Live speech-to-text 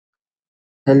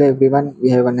Hello everyone, we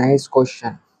have a nice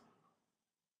question.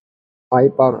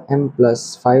 5 power m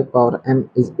plus 5 power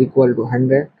m is equal to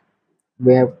 100.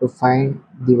 We have to find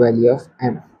the value of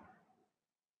m.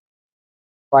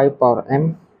 5 power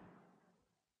m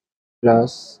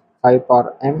plus 5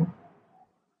 power m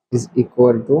is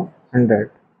equal to 100.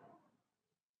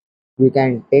 We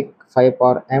can take 5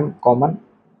 power m common.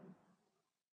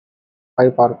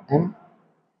 5 power m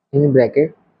in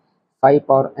bracket 5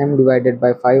 power m divided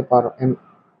by 5 power m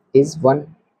is 1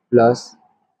 plus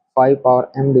 5 power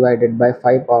m divided by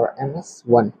 5 power m is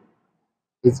 1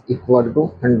 is equal to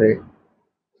 100.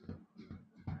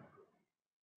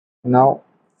 Now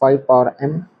 5 power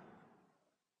m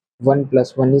 1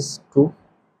 plus 1 is 2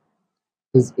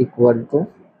 is equal to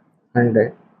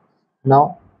 100.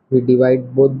 Now we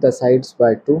divide both the sides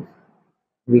by 2.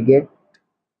 We get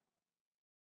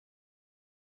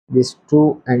this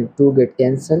 2 and 2 get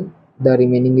cancelled. The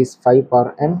remaining is 5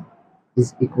 power m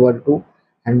is equal to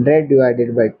 100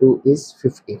 divided by 2 is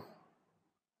 50.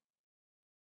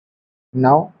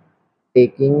 Now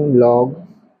taking log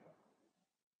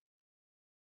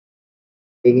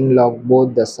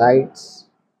both the sides,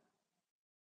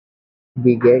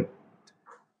 we get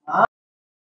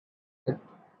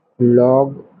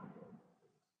log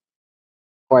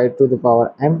 5 to the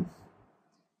power m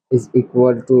is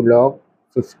equal to log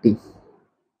 50.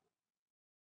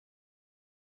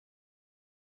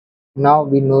 Now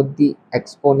we know the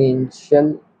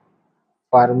exponential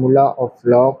formula of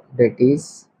log, that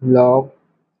is log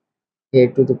a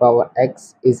to the power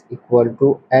x is equal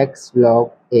to x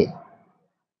log a.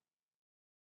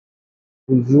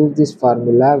 We use this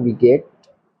formula, we get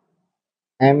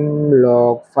m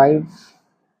log 5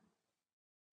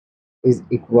 is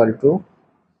equal to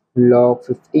log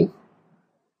 50.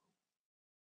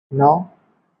 Now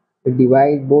we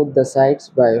divide both the sides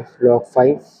by log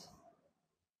 5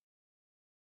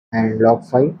 and log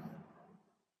 5.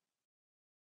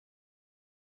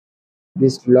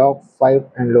 This log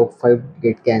 5 and log 5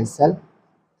 get cancelled.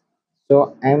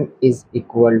 So m is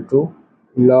equal to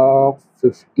log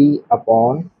 50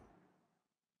 upon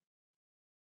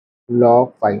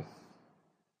log 5.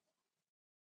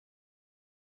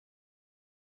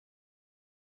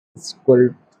 Is equal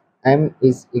m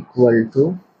is equal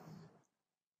to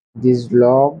this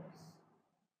log.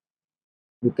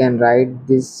 We can write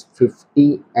this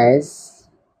 50 as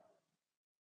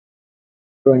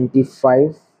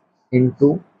 25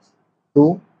 into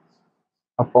 2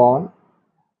 upon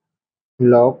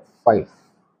log 5.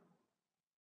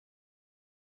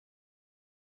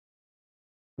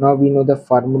 Now we know the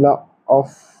formula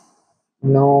of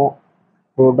no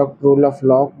product rule of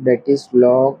log, that is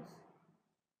log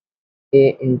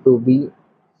a into b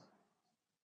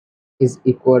is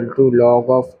equal to log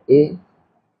of a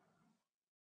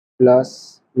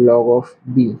plus log of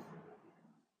b.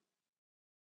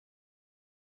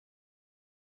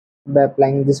 By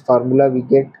applying this formula, we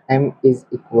get m is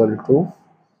equal to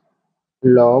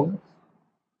log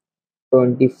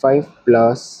 25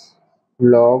 plus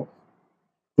log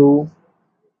 2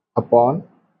 upon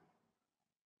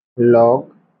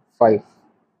log 5.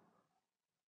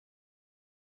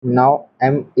 Now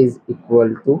m is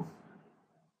equal to,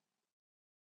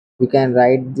 we can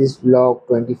write this log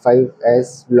 25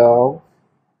 as log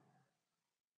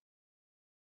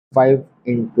 5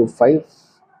 into 5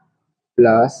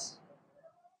 plus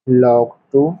log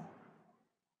 2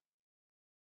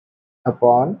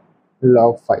 upon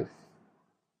log 5.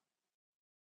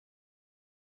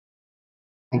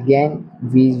 Again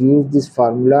we use this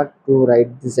formula to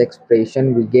write this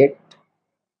expression. We get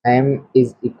m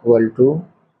is equal to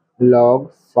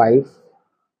log 5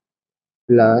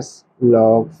 plus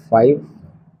log 5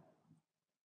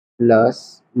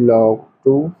 plus log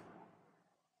 2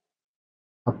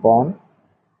 upon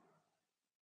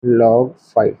log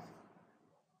 5.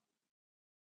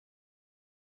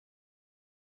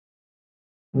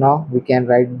 Now we can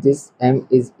write this m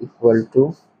is equal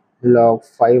to log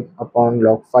 5 upon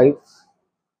log 5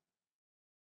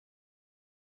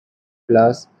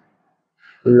 plus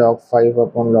log 5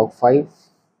 upon log 5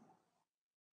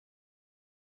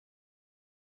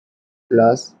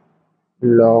 plus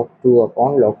log 2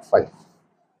 upon log 5.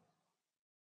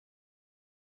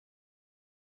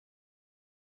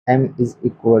 M is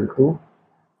equal to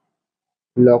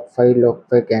log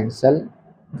 5 cancel,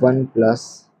 1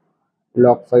 plus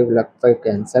log 5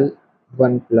 cancel,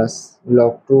 1 plus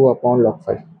log 2 upon log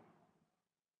 5.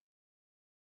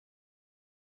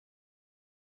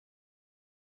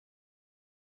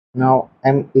 Now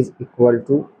m is equal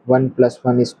to 1 plus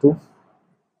 1 is 2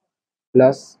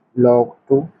 plus log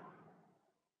 2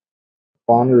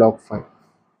 upon log 5.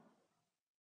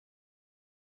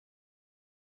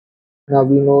 Now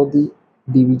we know the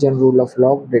division rule of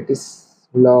log, that is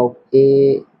log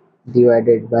a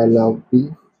divided by log b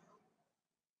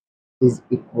is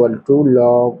equal to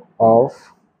log of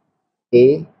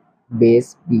a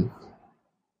base b.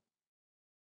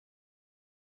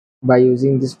 By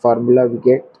using this formula we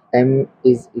get m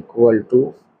is equal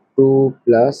to 2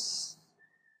 plus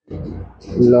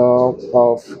log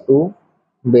of 2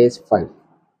 base 5.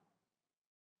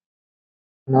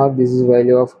 Now this is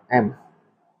value of m.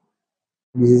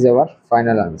 This is our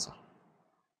final answer.